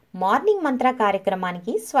Morning మంత్ర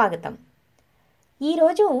కార్యక్రమానికి స్వాగతం.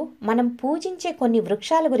 ఈరోజు మనం పూజించే కొన్ని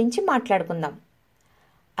వృక్షాల గురించి మాట్లాడుకుందాం.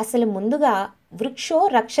 అసలు ముందుగా వృక్షో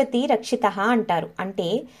రక్షతి రక్షితః అంటారు. అంటే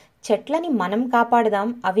చెట్లని మనం కాపాడదాం,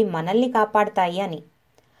 అవి మనల్ని కాపాడతాయి అని.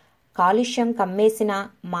 కాలుష్యం కమ్మేసిన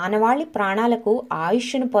మానవాళి ప్రాణాలకు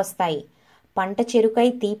ఆయుష్ను పోస్తాయి. పంట చెరుకై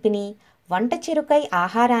తీపిని, వంట చెరుకై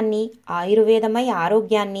ఆహారాన్ని, ఆయుర్వేదమై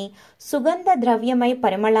ఆరోగ్యాన్ని, సుగంధ ద్రవ్యమై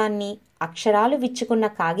పరిమళాన్ని, అక్షరాలు విచ్చుకున్న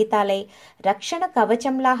కాగితాలై రక్షణ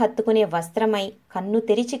కవచంలా హత్తుకునే వస్త్రమై, కన్ను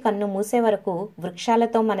తెరిచి కన్ను మూసే వరకు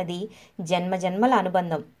వృక్షాలతో మనది జన్మజన్మల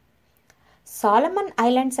అనుబంధం. సాలమన్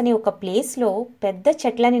ఐలాండ్స్ అనే ఒక ప్లేస్లో పెద్ద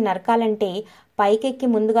చెట్లని నరకాలంటే పైకెక్కి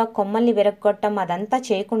ముందుగా కొమ్మల్ని విరగ్గొట్టం అదంతా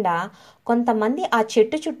చేయకుండా కొంతమంది ఆ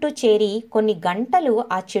చెట్టు చుట్టూ చేరి కొన్ని గంటలు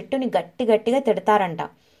ఆ చెట్టుని గట్టిగా తిడతారంట.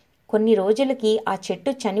 కొన్ని రోజులకి ఆ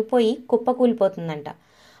చెట్టు చనిపోయి కుప్పకూలిపోతుందంట.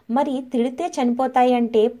 మరి తిడితే చనిపోతాయి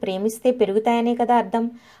అంటే ప్రేమిస్తే పెరుగుతాయనే కదా అర్థం.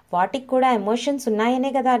 వాటికి కూడా ఎమోషన్స్ ఉన్నాయనే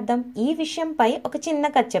కదా అర్థం. ఈ విషయంపై ఒక చిన్న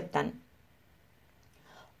కథ చెప్తాను.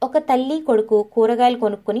 ఒక తల్లి కొడుకు కూరగాయలు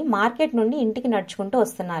కొనుక్కొని మార్కెట్ నుండి ఇంటికి నడుచుకుంటూ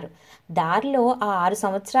వస్తున్నారు. దారిలో ఆ 6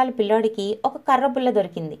 సంవత్సరాల పిల్లోడికి ఒక కర్ర పుల్ల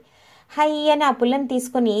దొరికింది. హై అని ఆ పుల్లని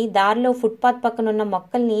తీసుకుని దారిలో ఫుట్పాత్ పక్కనున్న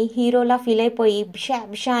మొక్కల్ని హీరోలా ఫీల్ అయిపోయి బిషా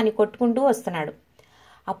బిషా అని కొట్టుకుంటూ వస్తున్నాడు.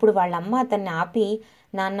 అప్పుడు వాళ్ళమ్మ అతన్ని ఆపి,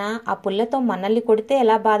 నాన్న, ఆ పుల్లతో మనల్ని కొడితే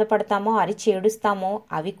ఎలా బాధపడతామో అరిచి ఏడుస్తామో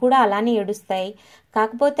అవి కూడా అలానే ఏడుస్తాయి.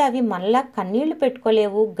 కాకపోతే అవి మనలా కన్నీళ్లు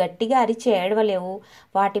పెట్టుకోలేవు, గట్టిగా అరిచి ఏడవలేవు.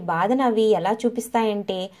 వాటి బాధను అవి ఎలా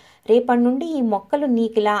చూపిస్తాయంటే, రేపటి నుండి ఈ మొక్కలు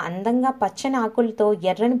నీకిలా అందంగా పచ్చని ఆకులతో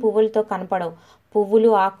ఎర్రని పువ్వులతో కనపడవు.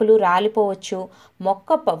 పువ్వులు ఆకులు రాలిపోవచ్చు,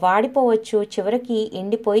 మొక్క వాడిపోవచ్చు, చివరికి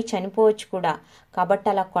ఎండిపోయి చనిపోవచ్చు కూడా. కాబట్టి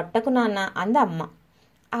అలా కొట్టకు నాన్న అంది అమ్మ.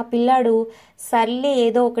 ఆ పిల్లాడు సర్లే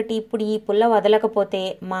ఏదో ఒకటి, ఇప్పుడు ఈ పుల్ల వదలకపోతే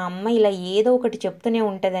మా అమ్మ ఇలా ఏదో ఒకటి చెప్తూనే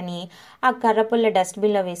ఉంటుందని ఆ కర్రపుల్ల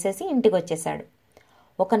డస్ట్బిన్లో వేసేసి ఇంటికి వచ్చేశాడు.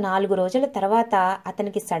 ఒక 4 రోజుల తర్వాత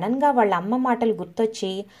అతనికి సడన్గా వాళ్ళ అమ్మ మాటలు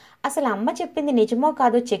గుర్తొచ్చి అసలు అమ్మ చెప్పింది నిజమో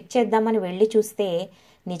కాదో చెక్ చేద్దామని వెళ్ళి చూస్తే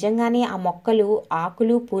నిజంగానే ఆ మొక్కలు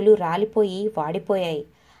ఆకులు పూలు రాలిపోయి వాడిపోయాయి.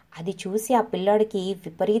 అది చూసి ఆ పిల్లాడికి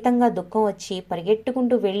విపరీతంగా దుఃఖం వచ్చి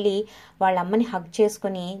పరిగెట్టుకుంటూ వెళ్ళి వాళ్ళ అమ్మని హగ్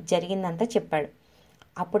చేసుకుని జరిగిందంతా చెప్పాడు.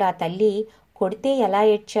 అప్పుడు ఆ తల్లి, కొడితే ఎలా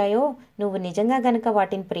ఏడ్చాయో, నువ్వు నిజంగా గనక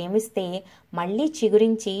వాటిని ప్రేమిస్తే మళ్ళీ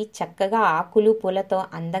చిగురించి చక్కగా ఆకులు పూలతో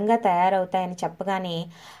అందంగా తయారవుతాయని చెప్పగానే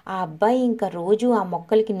ఆ అబ్బాయి ఇంకా రోజు ఆ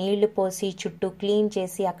మొక్కలకి నీళ్లు పోసి చుట్టూ క్లీన్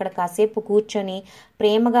చేసి అక్కడ కాసేపు కూర్చొని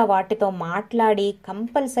ప్రేమగా వాటితో మాట్లాడి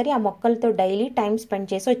కంపల్సరీ ఆ మొక్కలతో డైలీ టైం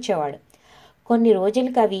స్పెండ్ చేసి వచ్చేవాడు. కొన్ని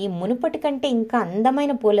రోజులకి అవి మునుపటి కంటే ఇంకా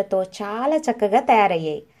అందమైన పూలతో చాలా చక్కగా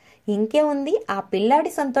తయారయ్యాయి. ఇంకేముంది, ఆ పిల్లాడి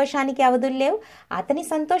సంతోషానికి అవధుల్లేవు, అతని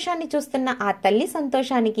సంతోషాన్ని చూస్తున్న ఆ తల్లి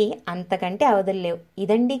సంతోషానికి అంతకంటే అవధుల్లేవు.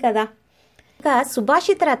 ఇదండి కదా. ఇంకా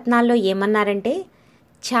సుభాషిత రత్నాల్లో ఏమన్నారంటే,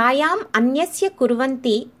 ఛాయాం అన్యస్య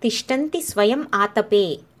కుర్వంతి తిష్టంతి స్వయం ఆతపే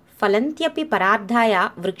ఫలంత్యపి పరార్థాయ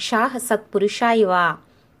వృక్షాః సత్పురుషాయివ.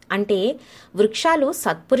 అంటే వృక్షాలు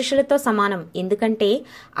సత్పురుషులతో సమానం. ఎందుకంటే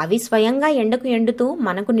అవి స్వయంగా ఎండకు ఎండుతూ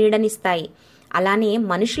మనకు నీడనిస్తాయి. అలానే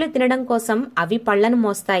మనుషులు తినడం కోసం అవి పళ్లను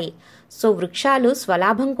మోస్తాయి. సో వృక్షాలు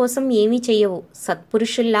స్వలాభం కోసం ఏమీ చెయ్యవు,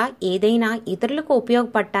 సత్పురుషుల్లా ఏదైనా ఇతరులకు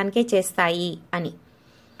ఉపయోగపడటానికే చేస్తాయి అని.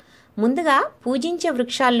 ముందుగా పూజించే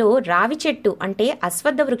వృక్షాల్లో రావి చెట్టు అంటే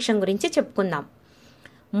అశ్వత్థ వృక్షం గురించి చెప్పుకుందాం.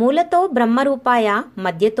 మూలతో బ్రహ్మరూపాయ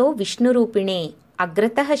మధ్యతో విష్ణురూపిణే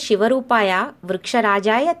అగ్రతః శివరూపాయ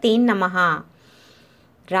వృక్షరాజాయ తేన్నమః.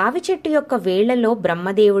 రావి చెట్టు యొక్క వేళ్లలో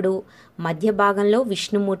బ్రహ్మదేవుడు, మధ్య భాగంలో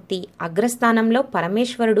విష్ణుమూర్తి, అగ్రస్థానంలో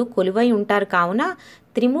పరమేశ్వరుడు కొలువై ఉంటారు. కావున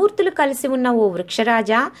త్రిమూర్తులు కలిసి ఉన్న ఓ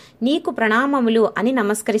వృక్షరాజా, నీకు ప్రణామములు అని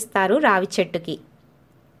నమస్కరిస్తారు రావి చెట్టుకి.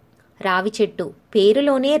 రావి చెట్టు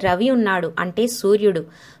పేరులోనే రవి ఉన్నాడు అంటే సూర్యుడు.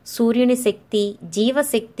 సూర్యుని శక్తి,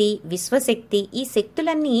 జీవశక్తి, విశ్వశక్తి, ఈ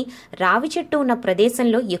శక్తులన్నీ రావి చెట్టు ఉన్న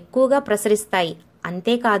ప్రదేశంలో ఎక్కువగా ప్రసరిస్తాయి.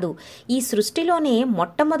 అంతేకాదు, ఈ సృష్టిలోనే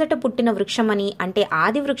మొట్టమొదట పుట్టిన వృక్షమని అంటే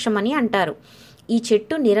ఆది వృక్షమని అంటారు. ఈ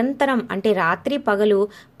చెట్టు నిరంతరం అంటే రాత్రి పగలు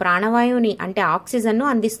ప్రాణవాయువుని అంటే ఆక్సిజన్ను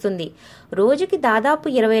అందిస్తుంది. రోజుకి దాదాపు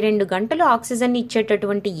 22 గంటలు ఆక్సిజన్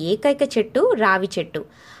ఇచ్చేటటువంటి ఏకైక చెట్టు రావి చెట్టు.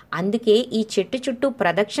 అందుకే ఈ చెట్టు చుట్టూ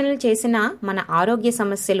ప్రదక్షిణలు చేసినా మన ఆరోగ్య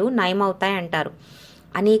సమస్యలు నయమవుతాయంటారు.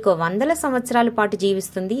 అనేక వందల సంవత్సరాల పాటు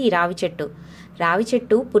జీవిస్తుంది ఈ రావి చెట్టు. రావి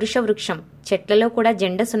చెట్టు పురుష వృక్షం. చెట్లలో కూడా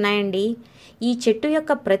జెండస్ ఉన్నాయండి. ఈ చెట్టు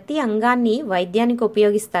యొక్క ప్రతి అంగాన్ని వైద్యానికి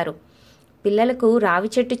ఉపయోగిస్తారు. పిల్లలకు రావి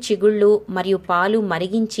చెట్టు చిగుళ్ళు మరియు పాలు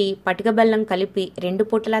మరిగించి పటిక బెల్లం కలిపి 2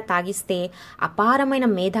 పూటలా తాగిస్తే అపారమైన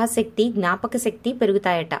మేధాశక్తి, జ్ఞాపక శక్తి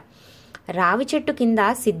పెరుగుతాయట. రావి చెట్టు కింద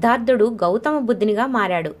సిద్ధార్థుడు గౌతమ బుద్ధునిగా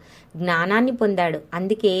మారాడు, జ్ఞానాన్ని పొందాడు.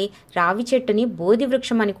 అందుకే రావి చెట్టుని బోధి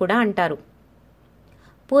వృక్షం అని కూడా అంటారు.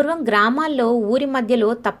 పూర్వం గ్రామాల్లో ఊరి మధ్యలో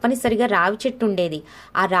తప్పనిసరిగా రావి చెట్టు ఉండేది.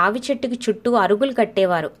 ఆ రావి చెట్టుకి చుట్టూ అరుగులు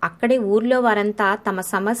కట్టేవారు. అక్కడే ఊర్లో వారంతా తమ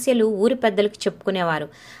సమస్యలు ఊరి పెద్దలకు చెప్పుకునేవారు.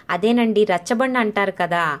 అదేనండి రచ్చబండ అంటారు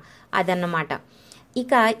కదా, అదన్నమాట.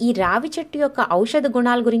 ఇక ఈ రావి చెట్టు యొక్క ఔషధ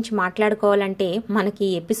గుణాల గురించి మాట్లాడుకోవాలంటే మనకి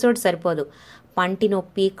ఎపిసోడ్ సరిపోదు. పంటి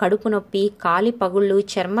నొప్పి, కడుపు నొప్పి, కాలి పగుళ్ళు,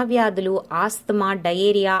 చర్మ వ్యాధులు, ఆస్తమా,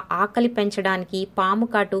 డయేరియా, ఆకలి పెంచడానికి, పాము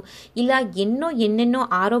కాటు, ఇలా ఎన్నెన్నో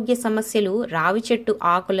ఆరోగ్య సమస్యలు రావి చెట్టు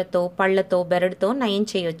ఆకులతో, పళ్లతో, బెరడుతో నయం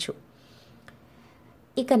చేయొచ్చు.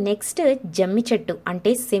 ఇక నెక్స్ట్ జమ్మి చెట్టు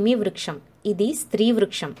అంటే సెమీ వృక్షం. ఇది స్త్రీ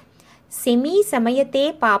వృక్షం. సెమీ సమయతే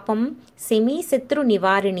పాపం సెమీ శత్రు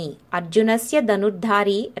నివారిణి అర్జునస్య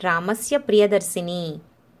ధనుర్ధారి రామస్య ప్రియదర్శిని.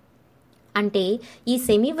 అంటే ఈ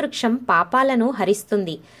సెమీ వృక్షం పాపాలను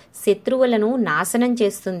హరిస్తుంది, శత్రువులను నాశనం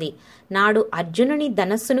చేస్తుంది. నాడు అర్జునుని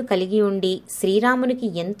ధనస్సును కలిగి ఉండి శ్రీరామునికి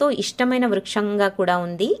ఎంతో ఇష్టమైన వృక్షంగా కూడా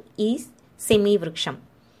ఉంది ఈ సెమీ వృక్షం.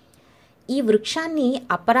 ఈ వృక్షాన్ని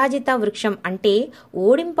అపరాజిత వృక్షం అంటే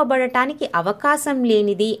ఓడింపబడటానికి అవకాశం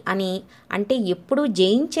లేనిది అని, అంటే ఎప్పుడూ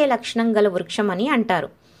జయించే లక్షణం గల వృక్షం అని అంటారు.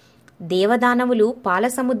 దేవదానవులు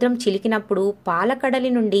పాలసముద్రం చిలికినప్పుడు పాలకడలి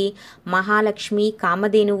నుండి మహాలక్ష్మి,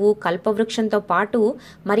 కామధేనువు, కల్పవృక్షంతో పాటు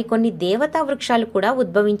మరికొన్ని దేవతా వృక్షాలు కూడా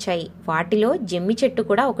ఉద్భవించాయి. వాటిలో జమ్మి చెట్టు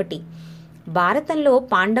కూడా ఒకటి. భారతంలో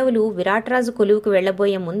పాండవులు విరాటరాజు కొలువుకు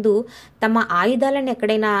వెళ్లబోయే ముందు తమ ఆయుధాలను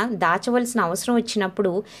ఎక్కడైనా దాచవలసిన అవసరం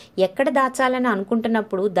వచ్చినప్పుడు, ఎక్కడ దాచాలని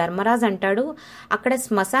అనుకుంటున్నప్పుడు ధర్మరాజు అంటాడు, అక్కడ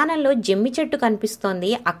శ్మశానంలో జమ్మి చెట్టు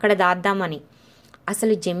కనిపిస్తోంది, అక్కడ దాద్దామని.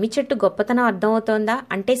 అసలు జమ్మి చెట్టు గొప్పతనం అర్థమవుతోందా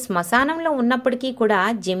అంటే శ్మశానంలో ఉన్నప్పటికీ కూడా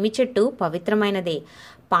జమ్మి చెట్టు పవిత్రమైనదే.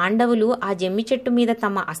 పాండవులు ఆ జమ్మి చెట్టు మీద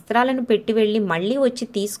తమ అస్త్రాలను పెట్టి వెళ్లి మళ్లీ వచ్చి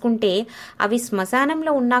తీసుకుంటే అవి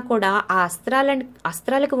శ్మశానంలో ఉన్నా కూడా ఆ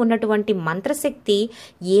అస్త్రాలకు ఉన్నటువంటి మంత్రశక్తి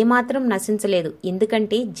ఏమాత్రం నశించలేదు.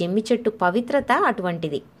 ఎందుకంటే జమ్మి చెట్టు పవిత్రత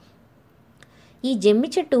అటువంటిది. ఈ జమ్మి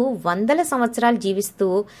చెట్టు వందల సంవత్సరాలు జీవిస్తూ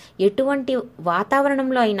ఎటువంటి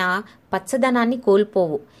వాతావరణంలో అయినా పచ్చదనాన్ని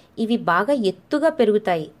కోల్పోవు. ఇవి బాగా ఎత్తుగా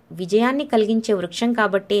పెరుగుతాయి. విజయాన్ని కలిగించే వృక్షం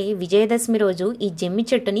కాబట్టే విజయదశమి రోజు ఈ జమ్మి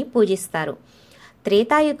చెట్టుని పూజిస్తారు.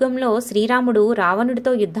 త్రేతాయుగంలో శ్రీరాముడు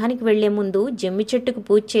రావణుడితో యుద్ధానికి వెళ్లే ముందు జమ్మి చెట్టుకు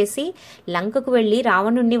పూజ చేసి లంకకు వెళ్లి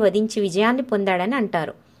రావణుణ్ణి వధించి విజయాన్ని పొందాడని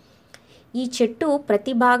అంటారు. ఈ చెట్టు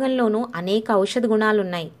ప్రతి భాగంలోనూ అనేక ఔషధ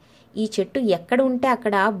గుణాలున్నాయి. ఈ చెట్టు ఎక్కడ ఉంటే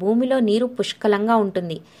అక్కడ భూమిలో నీరు పుష్కలంగా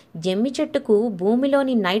ఉంటుంది. జమ్మి చెట్టుకు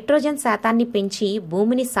భూమిలోని నైట్రోజన్ శాతాన్ని పెంచి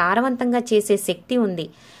భూమిని సారవంతంగా చేసే శక్తి ఉంది.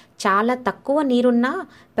 చాలా తక్కువ నీరున్నా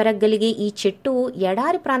పెరగలిగే ఈ చెట్టు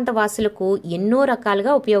ఎడారి ప్రాంత వాసులకు ఎన్నో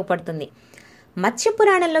రకాలుగా ఉపయోగపడుతుంది.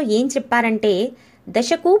 మత్స్యపురాణంలో ఏం చెప్పారంటే,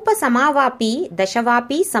 దశకూప సమావాపి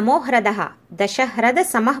దశవాపి సమోహ్రద దశహ్రద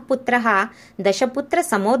సమఃపుత్ర దశపుత్ర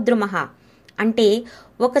సమోద్రుమః. అంటే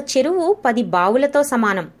ఒక చెరువు 10 బావులతో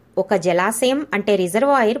సమానం, ఒక జలాశయం అంటే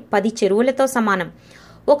రిజర్వాయర్ 10 చెరువులతో సమానం,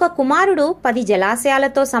 ఒక కుమారుడు 10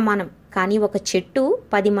 జలాశయాలతో సమానం. కానీ ఒక చెట్టు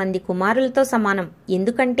 10 మంది కుమారులతో సమానం.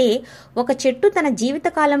 ఎందుకంటే ఒక చెట్టు తన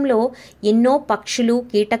జీవితకాలంలో ఎన్నో పక్షులు,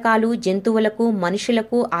 కీటకాలు, జంతువులకు,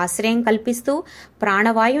 మనుషులకు ఆశ్రయం కల్పిస్తూ,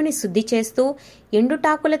 ప్రాణవాయువుని శుద్ధి చేస్తూ,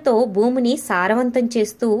 ఎండుటాకులతో భూమిని సారవంతం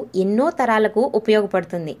చేస్తూ ఎన్నో తరాలకు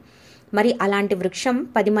ఉపయోగపడుతుంది. మరి అలాంటి వృక్షం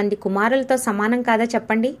 10 మంది కుమారులతో సమానం కాదా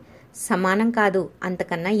చెప్పండి? సమానం కాదు,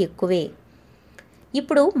 అంతకన్నా ఎక్కువే.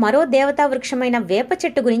 ఇప్పుడు మరో దేవతా వృక్షమైన వేప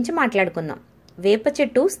చెట్టు గురించి మాట్లాడుకుందాం. వేప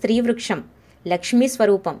చెట్టు స్త్రీ వృక్షం, లక్ష్మీ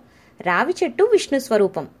స్వరూపం. రావి చెట్టు విష్ణు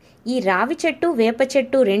స్వరూపం. ఈ రావి చెట్టు, వేప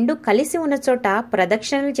చెట్టు రెండు కలిసి ఉన్న చోట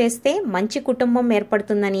ప్రదక్షిణలు చేస్తే మంచి కుటుంబం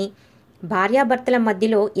ఏర్పడుతుందని, భార్యాభర్తల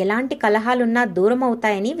మధ్యలో ఎలాంటి కలహాలున్నా దూరం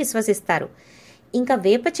అవుతాయని విశ్వసిస్తారు. ఇంకా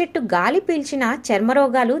వేప చెట్టు గాలి పీల్చిన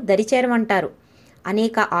చర్మరోగాలు దరిచేరమంటారు.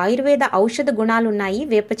 అనేక ఆయుర్వేద ఔషధ గుణాలున్నాయి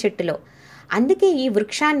వేప చెట్టులో. అందుకే ఈ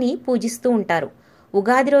వృక్షాన్ని పూజిస్తూ ఉంటారు.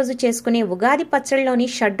 ఉగాది రోజు చేసుకునే ఉగాది పచ్చడిలోని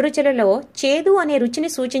షడ్రుచులలో చేదు అనే రుచిని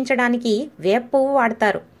సూచించడానికి వేప పువ్వు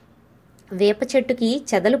వాడతారు. వేప చెట్టుకి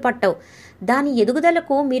చెదలు పట్టవు. దాని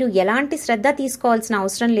ఎదుగుదలకు మీరు ఎలాంటి శ్రద్ధ తీసుకోవాల్సిన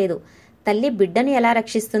అవసరం లేదు. తల్లి బిడ్డను ఎలా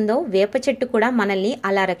రక్షిస్తుందో వేప చెట్టు కూడా మనల్ని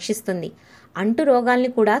అలా రక్షిస్తుంది. అంటు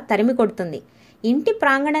రోగాల్ని కూడా తరిమి కొడుతుంది. ఇంటి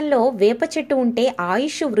ప్రాంగణంలో వేప చెట్టు ఉంటే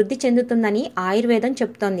ఆయుష్ వృద్ధి చెందుతుందని ఆయుర్వేదం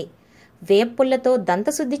చెప్తోంది. వేపుల్లతో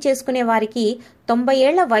దంతశుద్ధి చేసుకునే వారికి 90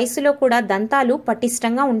 ఏళ్ల వయసులో కూడా దంతాలు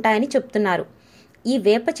పటిష్టంగా ఉంటాయని చెప్తున్నారు. ఈ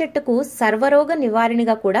వేప చెట్టుకు సర్వరోగ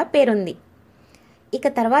నివారణగా కూడా పేరుంది. ఇక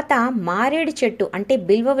తర్వాత మారేడు చెట్టు అంటే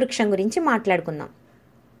బిల్వ వృక్షం గురించి మాట్లాడుకుందాం.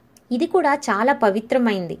 ఇది కూడా చాలా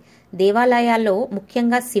పవిత్రమైంది. దేవాలయాల్లో,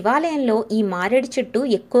 ముఖ్యంగా శివాలయంలో ఈ మారేడు చెట్టు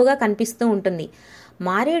ఎక్కువగా కనిపిస్తూ ఉంటుంది.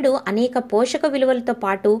 మారేడు అనేక పోషక విలువలతో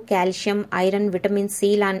పాటు కాల్షియం, ఐరన్,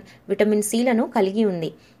 విటమిన్ సిలను కలిగి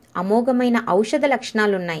ఉంది. అమోఘమైన ఔషధ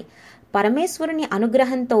లక్షణాలున్నాయి. పరమేశ్వరుని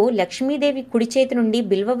అనుగ్రహంతో లక్ష్మీదేవి కుడి చేతి నుండి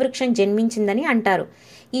బిల్వవృక్షం జన్మించిందని అంటారు.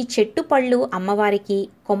 ఈ చెట్టు పళ్ళు అమ్మవారికి,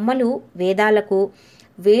 కొమ్మలు వేదాలకు,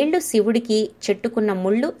 వేళ్లు శివుడికి, చెట్టుకున్న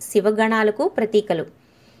ముళ్ళు శివగణాలకు ప్రతీకలు.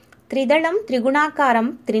 త్రిదళం త్రిగుణాకారం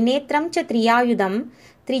త్రినేత్రం చ త్రియాయుధం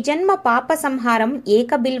త్రిజన్మ పాప సంహారం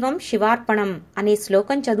ఏకబిల్వం శివార్పణం అనే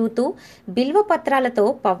శ్లోకం చదువుతూ బిల్వపత్రాలతో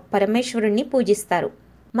పరమేశ్వరుణ్ణి పూజిస్తారు.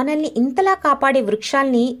 మనల్ని ఇంతలా కాపాడే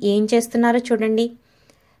వృక్షాల్ని ఏం చేస్తున్నారో చూడండి.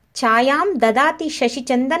 ఛాయాం దదాతి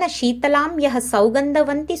శశిచందన శీతలాం యః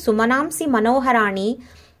సౌగంధవంతి సుమనాంసి మనోహరాణి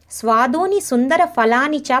స్వాదూని సుందర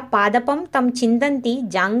ఫలాని చ పాదపం తం చిందంతి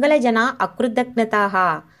జాంగలజన అకృతజ్ఞతాః.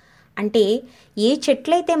 అంటే ఏ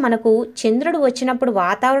చెట్లయితే మనకు చంద్రుడు వచ్చినప్పుడు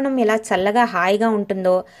వాతావరణం ఎలా చల్లగా హాయిగా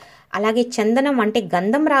ఉంటుందో, అలాగే చందనం అంటే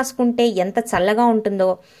గంధం రాసుకుంటే ఎంత చల్లగా ఉంటుందో,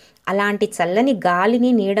 అలాంటి చల్లని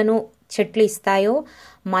గాలిని నీడను చెట్లు ఇస్తాయో,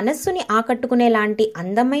 మనస్సుని ఆకట్టుకునేలాంటి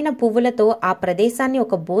అందమైన పువ్వులతో ఆ ప్రదేశాన్ని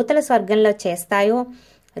ఒక భూతల స్వర్గంలో చేస్తాయో,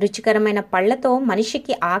 రుచికరమైన పళ్లతో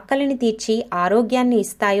మనిషికి ఆకలిని తీర్చి ఆరోగ్యాన్ని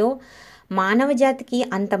ఇస్తాయో, మానవజాతికి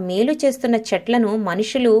అంత మేలు చేస్తున్న చెట్లను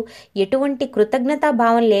మనుషులు ఎటువంటి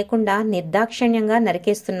కృతజ్ఞతాభావం లేకుండా నిర్దాక్షిణ్యంగా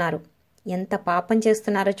నరికేస్తున్నారు. ఎంత పాపం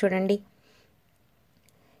చేస్తున్నారో చూడండి.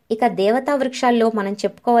 ఇక దేవతా వృక్షాల్లో మనం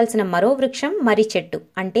చెప్పుకోవాల్సిన మరో వృక్షం మర్రి చెట్టు,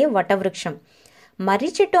 అంటే వటవృక్షం. మర్రి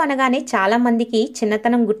చెట్టు అనగానే చాలా మందికి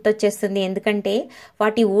చిన్నతనం గుర్తొచ్చేస్తుంది. ఎందుకంటే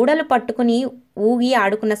వాటి ఊడలు పట్టుకుని ఊగి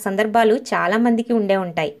ఆడుకున్న సందర్భాలు చాలా మందికి ఉండే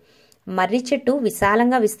ఉంటాయి. మర్రి చెట్టు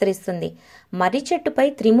విశాలంగా విస్తరిస్తుంది. మర్రి చెట్టుపై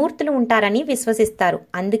త్రిమూర్తులు ఉంటారని విశ్వసిస్తారు.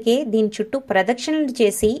 అందుకే దీని చుట్టూ ప్రదక్షిణలు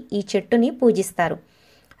చేసి ఈ చెట్టుని పూజిస్తారు.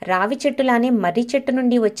 రావి చెట్టులానే మర్రి చెట్టు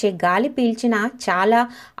నుండి వచ్చే గాలి పీల్చినా చాలా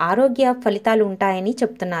ఆరోగ్య ఫలితాలు ఉంటాయని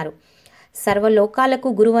చెప్తున్నారు. సర్వలోకాలకు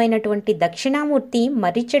గురువైనటువంటి దక్షిణామూర్తి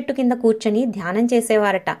మర్రి చెట్టు కింద కూర్చొని ధ్యానం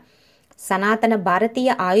చేసేవారట. సనాతన భారతీయ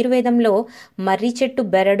ఆయుర్వేదంలో మర్రి చెట్టు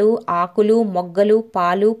బెరడు, ఆకులు, మొగ్గలు,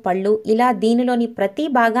 పాలు, పళ్ళు ఇలా దీనిలోని ప్రతి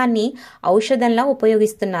భాగాన్ని ఔషధంలా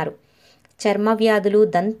ఉపయోగిస్తున్నారు. చర్మ వ్యాధులు,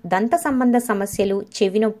 దంత సంబంధ సమస్యలు,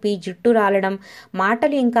 చెవి నొప్పి, జుట్టు రాలడం,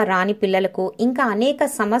 మాటలు ఇంకా రాని పిల్లలకు, ఇంకా అనేక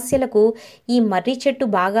సమస్యలకు ఈ మర్రి చెట్టు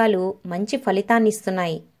భాగాలు మంచి ఫలితాన్ని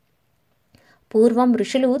ఇస్తున్నాయి. పూర్వం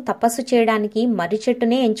ఋషులు తపస్సు చేయడానికి మర్రి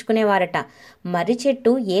చెట్టునే ఎంచుకునేవారట. మర్రి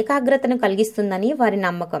చెట్టు ఏకాగ్రతను కలిగిస్తుందని వారి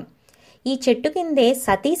నమ్మకం. ఈ చెట్టు కిందే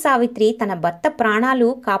సతీ సావిత్రి తన భర్త ప్రాణాలు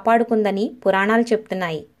కాపాడుకుందని పురాణాలు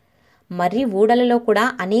చెప్తున్నాయి. మర్రి ఊడలలో కూడా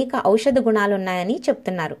అనేక ఔషధ గుణాలున్నాయని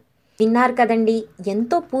చెప్తున్నారు. విన్నారు కదండి,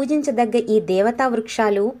 ఎంతో పూజించదగ్గ ఈ దేవతా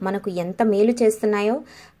వృక్షాలు మనకు ఎంత మేలు చేస్తున్నాయో.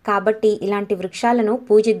 కాబట్టి ఇలాంటి వృక్షాలను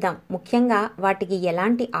పూజిద్దాం. ముఖ్యంగా వాటికి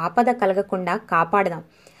ఎలాంటి ఆపద కలగకుండా కాపాడదాం.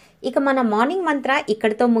 ఇక మన మార్నింగ్ మంత్ర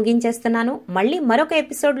ఇక్కడితో ముగించేస్తున్నాను. మళ్ళీ మరొక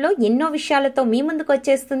ఎపిసోడ్లో ఎన్నో విషయాలతో మీ ముందుకు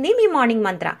వచ్చేస్తుంది మీ మార్నింగ్ మంత్ర.